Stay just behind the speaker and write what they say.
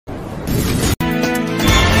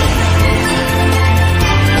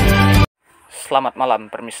Selamat malam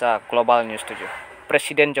pemirsa Global News 7.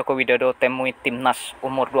 Presiden Jokowi temui timnas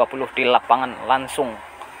umur 20 di lapangan langsung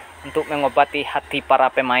untuk mengobati hati para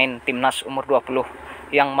pemain timnas umur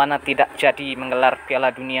 20 yang mana tidak jadi menggelar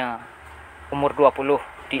Piala Dunia umur 20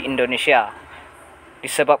 di Indonesia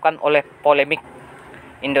disebabkan oleh polemik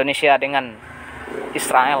Indonesia dengan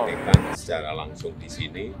Israel. Secara langsung di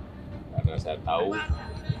sini karena saya tahu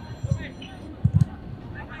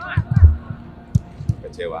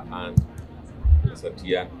kekecewaan,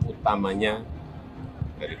 kesedihan utamanya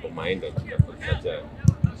dari pemain dan juga tentu saja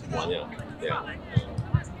semuanya yang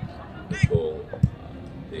mendukung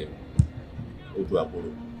tim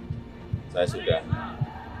U20. Saya sudah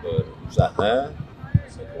berusaha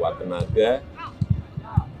sekuat tenaga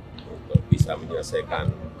untuk bisa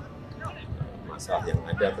menyelesaikan masalah yang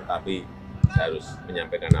ada, tetapi saya harus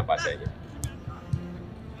menyampaikan apa adanya.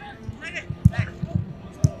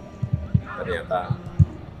 Ternyata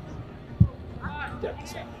tidak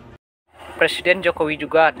bisa. Presiden Jokowi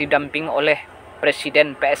juga didamping oleh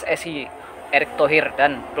Presiden PSSI Erick Thohir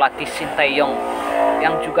dan pelatih Sintayong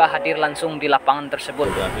yang juga hadir langsung di lapangan tersebut.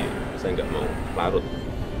 Tapi saya nggak mau larut.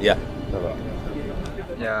 Ya.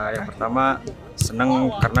 Ya, yang pertama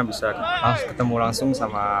senang karena bisa ketemu langsung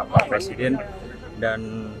sama Pak Presiden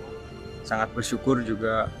dan sangat bersyukur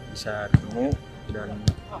juga bisa ketemu, dan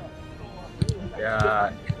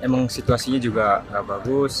ya emang situasinya juga nggak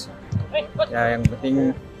bagus. Ya yang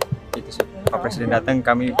penting itu Pak Presiden datang,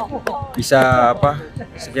 kami bisa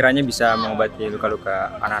sekiranya bisa mengobati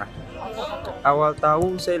luka-luka anak-anak. Awal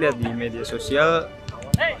tahu saya lihat di media sosial,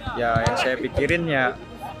 ya yang saya pikirin ya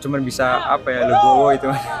cuman bisa legowo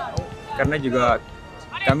itu, karena juga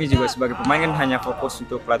kami juga sebagai pemain kan hanya fokus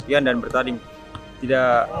untuk pelatihan dan bertanding,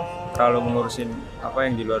 tidak terlalu mengurusin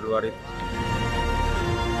apa yang di luar-luar itu.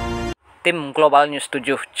 Tim Global News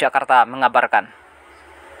 7 Jakarta mengabarkan.